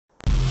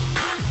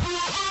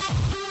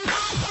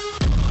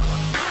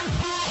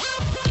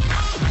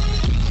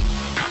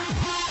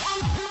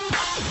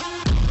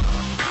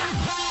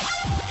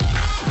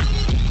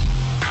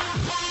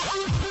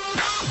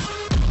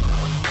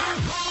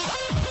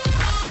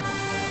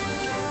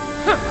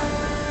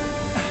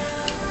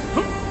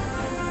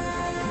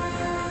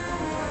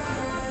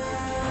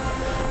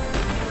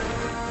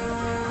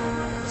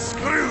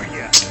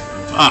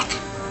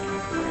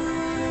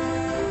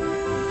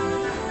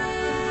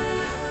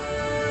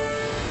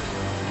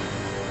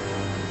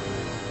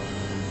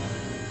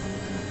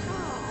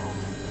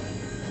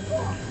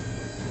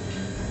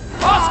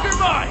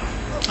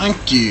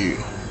Thank you.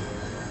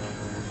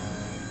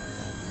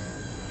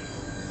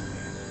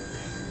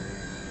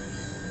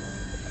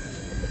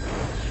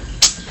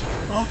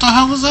 What the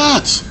hell is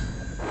that?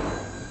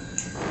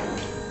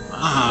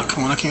 Ah,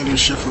 come on, I can't do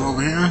shit from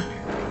over here.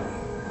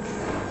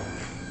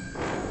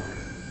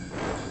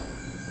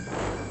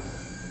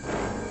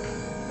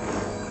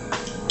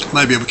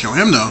 Might be able to kill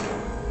him though.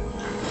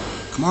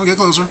 Come on, get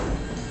closer.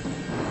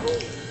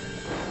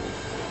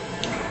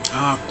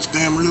 Ah,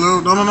 damn,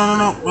 reload. No, no, no,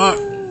 no, no. What?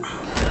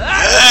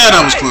 Yeah,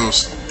 that was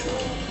close.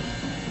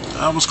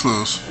 That was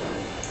close.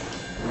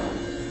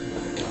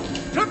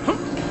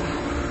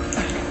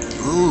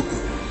 Ooh.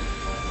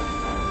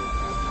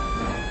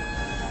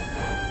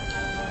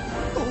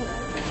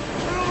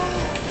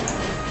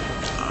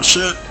 Oh,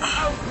 shit.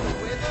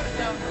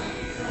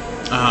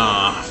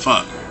 Ah,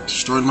 fuck.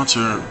 Destroyed my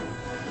turret.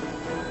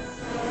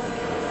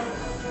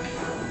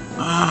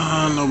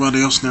 Ah,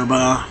 nobody else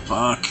nearby.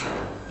 Fuck.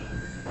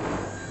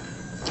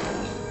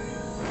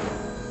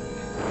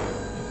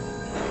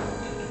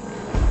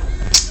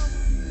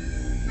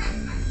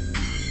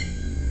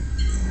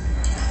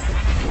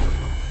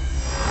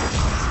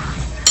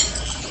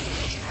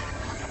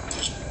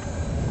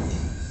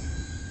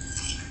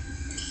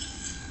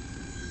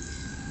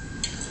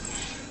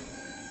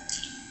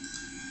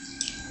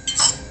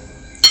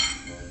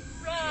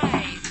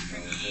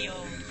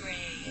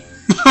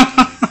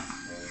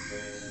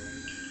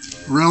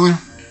 Really?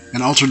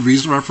 An Altered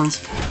Beast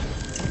reference?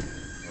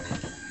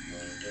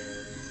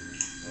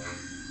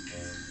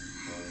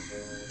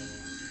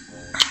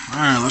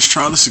 Alright, let's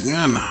try this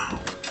again.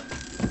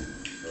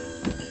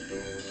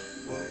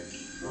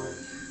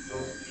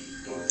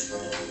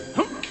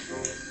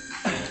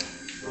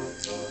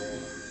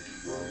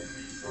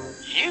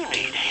 You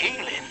need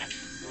healing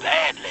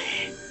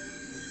badly.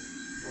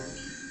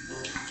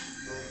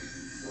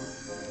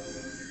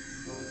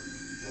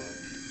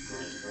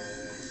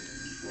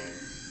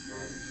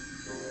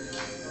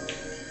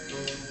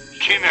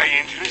 Can I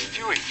interest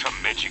you in some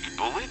magic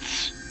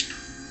bullets?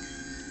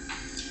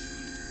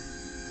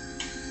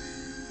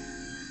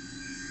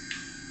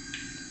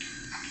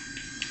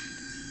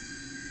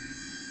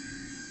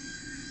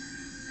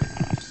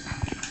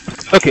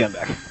 Okay, I'm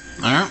back.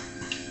 Alright.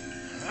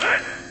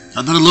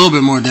 I did a little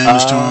bit more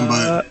damage to him,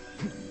 but...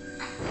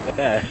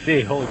 Yeah,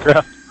 see, holy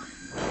crap.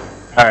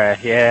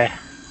 Alright, yeah.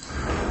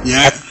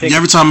 Yeah,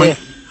 every time I...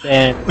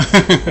 And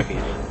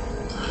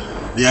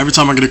yeah, every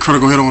time I get a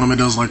critical hit on him, it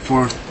does like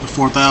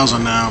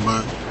 4,000 now,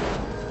 but...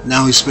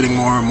 Now he's spitting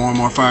more and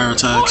more fire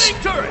attacks.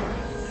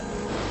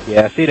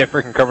 yeah, see, they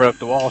freaking covered up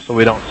the wall so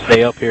we don't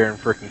stay up here and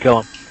freaking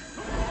kill him.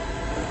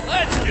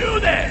 Let's do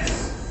this!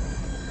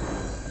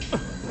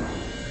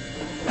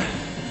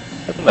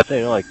 That's what I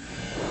say, like...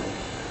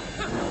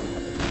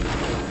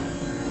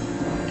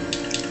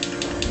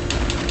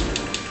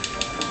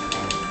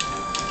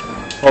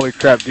 Holy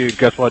crap, dude,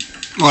 guess what?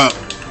 What?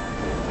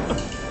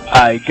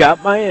 I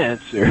got my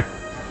answer.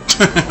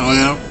 Oh,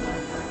 yeah?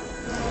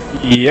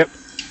 Yep.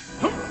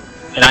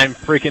 And I'm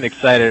freaking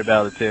excited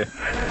about it, too.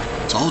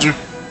 Told you.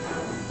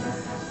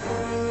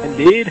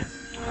 Indeed.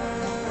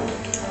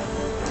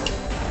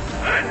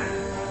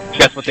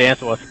 Guess what the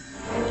answer was?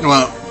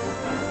 Well.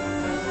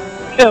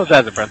 It was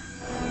as a friend.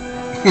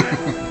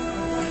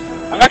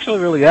 I'm actually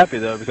really happy,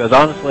 though, because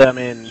honestly, I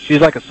mean,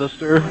 she's like a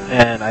sister,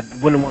 and I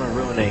wouldn't want to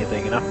ruin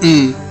anything, you know?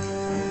 Mm.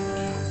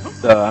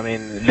 So, I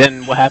mean,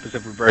 then what happens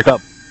if we break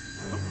up?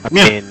 I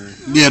mean...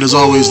 Yeah, there's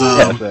always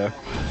yeah, so.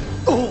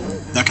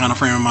 that kind of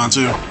frame of mind,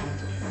 too.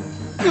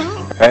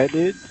 Right,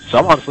 dude? So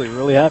I'm honestly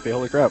really happy,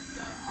 holy crap.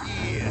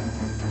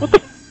 What the...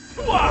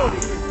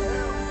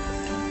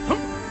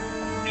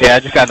 Yeah, I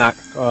just got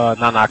knocked,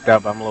 not knocked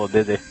out, but I'm a little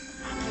dizzy.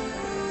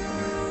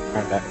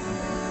 Right back.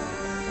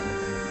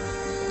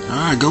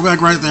 Alright, go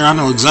back right there. I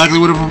know exactly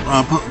where to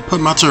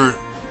put my turret.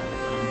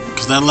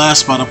 Because that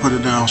last spot I put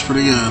it down was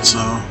pretty good,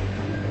 so...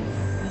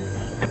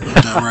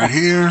 Put that right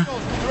here.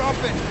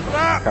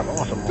 I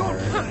want some more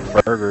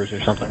burgers or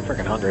something. I'm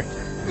freaking hungry.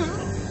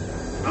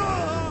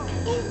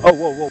 Oh,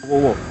 whoa, whoa, whoa,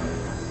 whoa.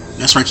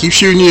 That's right, keep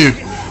shooting you.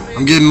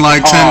 I'm getting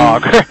like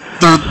 10...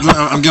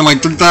 I'm getting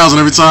like 3,000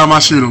 every time I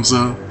shoot him,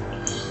 so...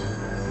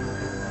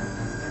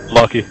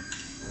 Lucky.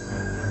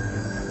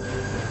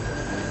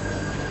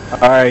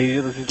 Alright,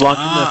 he's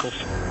launching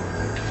missiles.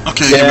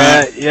 Okay,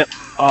 yeah, yep.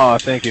 Oh,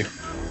 thank you.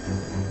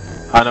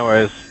 I know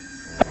where it is.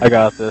 I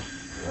got this.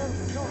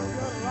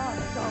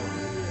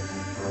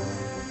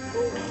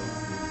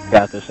 I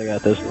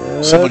got this.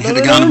 Someone hit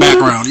the guy in the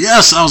background.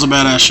 Yes, that was a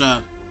badass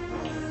shot.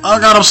 Oh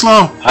god, I'm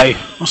slow. Nice.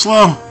 I'm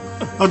slow.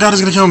 Oh god,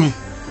 he's gonna kill me.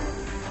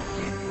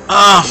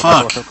 Ah,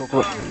 fuck.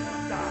 Cool.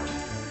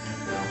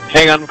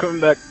 Hang on, I'm coming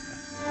back.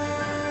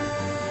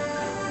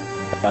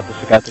 I got this.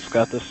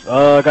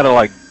 I got a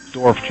like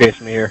dwarf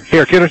chasing me here.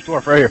 Here, kill this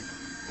dwarf right here.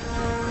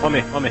 On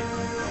me.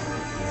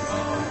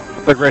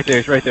 Look right there,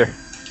 he's right there.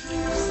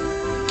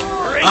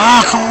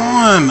 Ah, come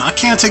on. I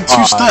can't take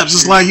two steps.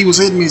 It's like he was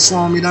hitting me,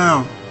 slowing me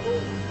down.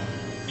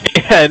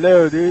 Yeah, I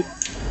know, dude.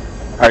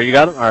 Alright, you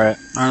got him? Alright.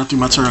 Alright, I threw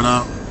my turret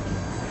out.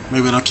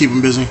 Maybe that'll keep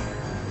him busy.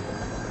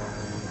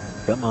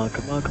 Come on,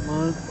 come on, come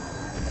on.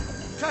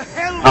 To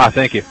hell! Ah,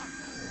 thank you.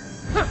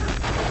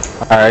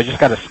 Alright, I just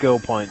got a skill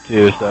point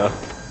too, so.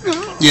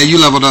 Yeah, you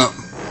leveled up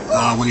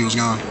when he was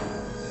gone.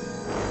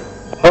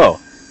 Oh.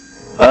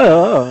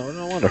 Oh,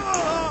 no wonder.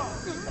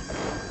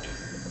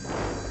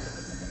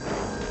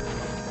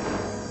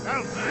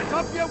 I'll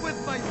stop you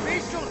with my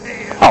facial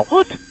hair! Oh,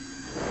 what?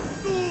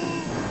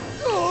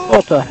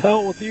 What the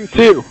hell with you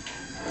two?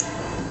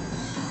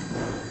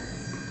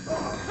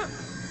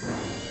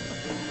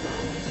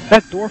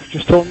 That dwarf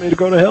just told me to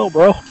go to hell,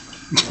 bro.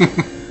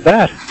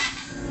 Bad.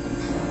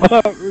 I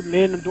thought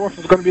me and the dwarf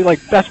was gonna be like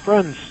best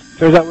friends.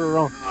 Turns out we were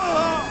wrong.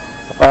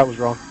 I thought I was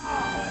wrong.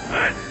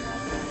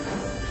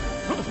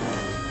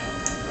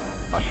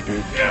 Gosh,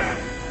 dude.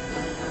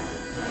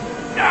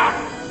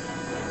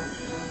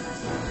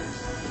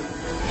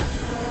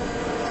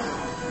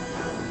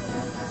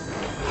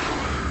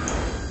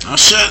 Oh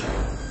shit!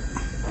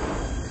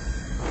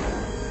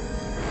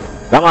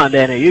 Come on,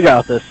 Danny, you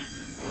got this.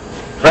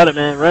 Run it,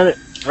 man, run it.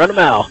 Run him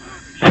out.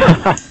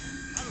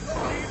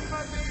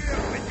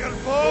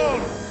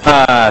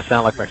 Ah,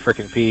 sound like my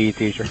freaking PE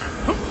teacher.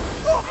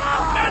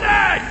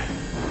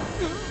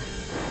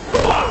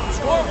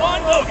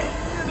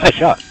 Nice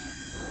shot.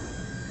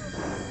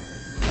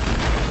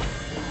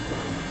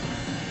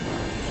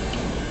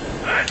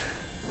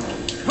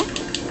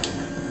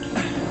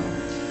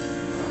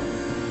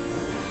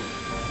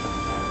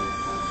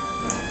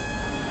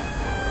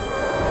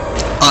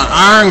 An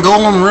iron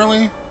golem,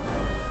 really?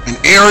 An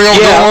aerial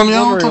golem,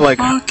 yo? What the Like,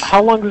 fuck?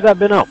 how long has that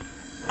been up?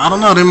 I don't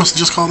know, they must have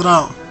just called it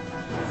out.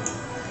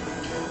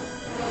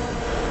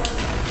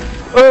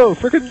 Oh,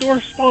 freaking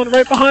dwarf spawned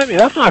right behind me.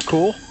 That's not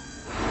cool.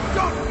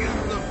 Don't you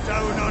look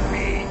down on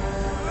me!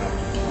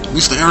 At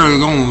least the aerial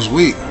golem was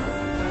weak.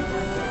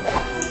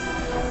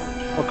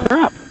 Oh,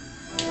 crap.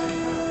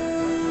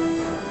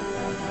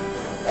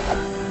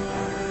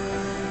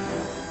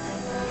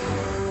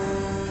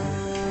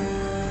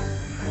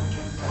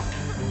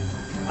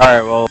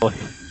 Alright, well,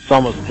 it's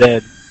almost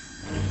dead.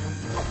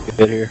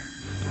 Get here.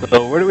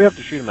 So, where do we have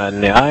to shoot him at?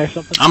 In the eye or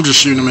something? I'm just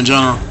shooting him in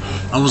general.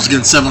 I was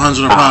getting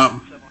 700 a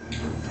pop.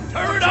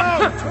 Turn it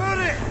out! Turn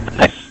it!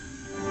 Nice.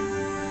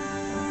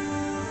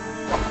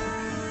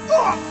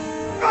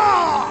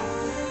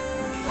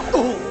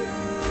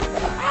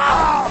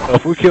 So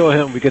if we kill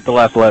him, we get the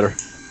last letter.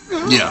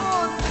 Yeah.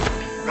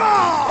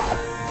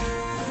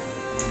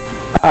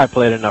 I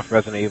played enough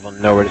Resident Evil to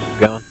know where this is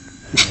going.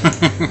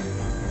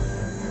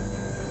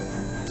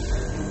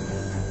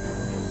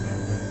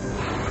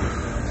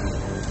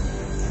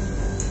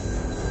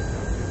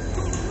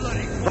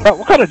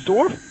 What kind of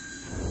dwarf?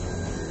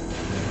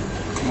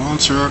 Come on,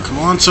 turret. Come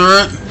on,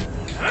 turret.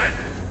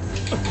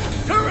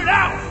 Turn it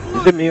out!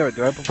 Is it me or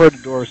do I prefer the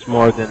dwarves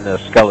more than the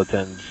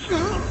skeletons?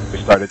 We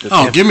started this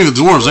Oh, game. give me the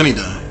dwarves any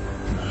day.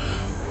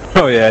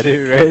 Oh yeah, I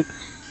do, right?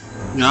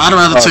 You know, I'd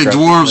rather take Okay.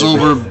 dwarves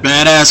over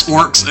badass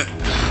orcs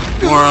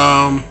or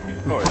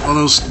all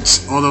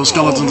those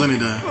skeletons any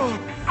day.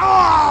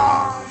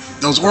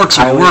 Those orcs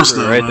are the worst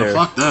though, right man. there.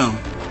 Fuck them.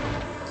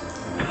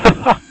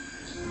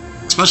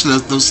 Especially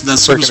that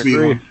super Freaking speed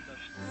agree. one.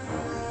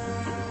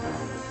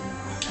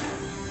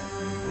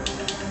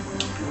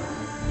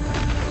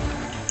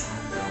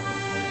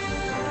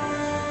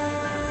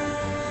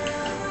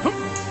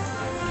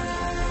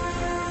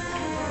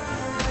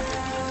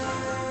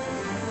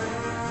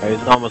 Alright,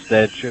 he's almost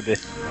dead, should be.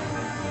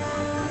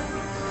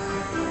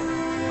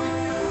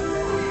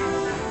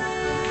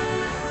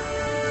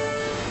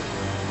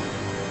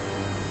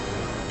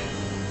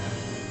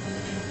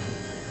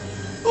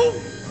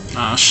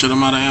 Ah, shit,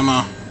 I'm out of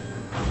ammo.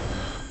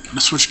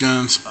 Let's switch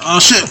guns. Oh,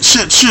 shit,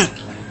 shit, shit.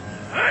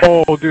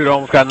 Oh, dude, I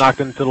almost got knocked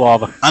into the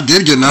lava. I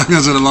did get knocked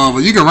into the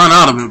lava. You can run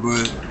out of it,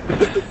 but...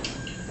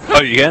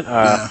 Oh, you can?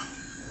 yeah.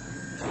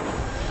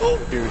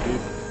 Here,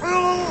 dude.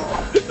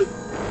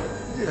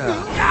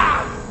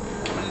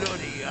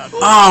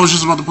 Oh, I was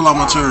just about to pull out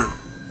my turret.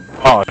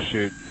 Oh,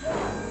 shoot.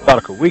 Thought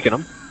I could weaken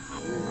him.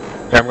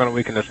 Okay, I'm gonna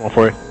weaken this one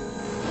for you.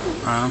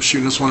 Alright, I'm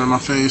shooting this one in my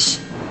face.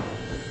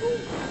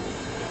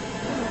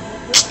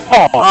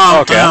 Oh,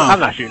 okay, damn. I'm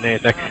not shooting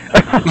anything.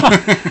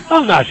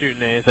 I'm not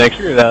shooting anything,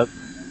 screw that.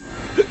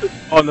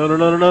 Oh, no, no,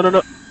 no, no, no, no,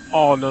 no.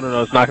 Oh, no, no,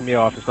 no, it's knocking me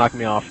off, it's knocking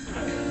me off.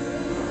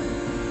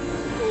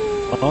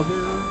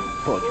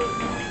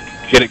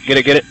 Get it, get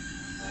it, get it.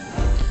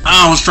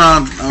 I was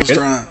trying.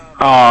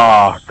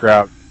 Oh,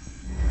 crap.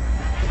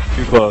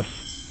 Too close.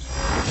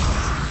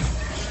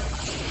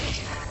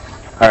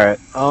 Alright,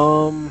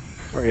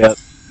 where you at?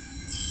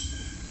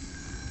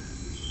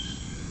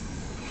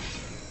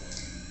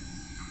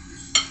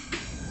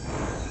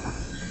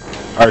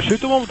 Alright,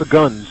 shoot the one with the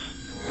guns.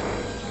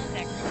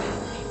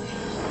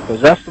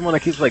 Because that's the one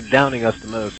that keeps, like, downing us the most.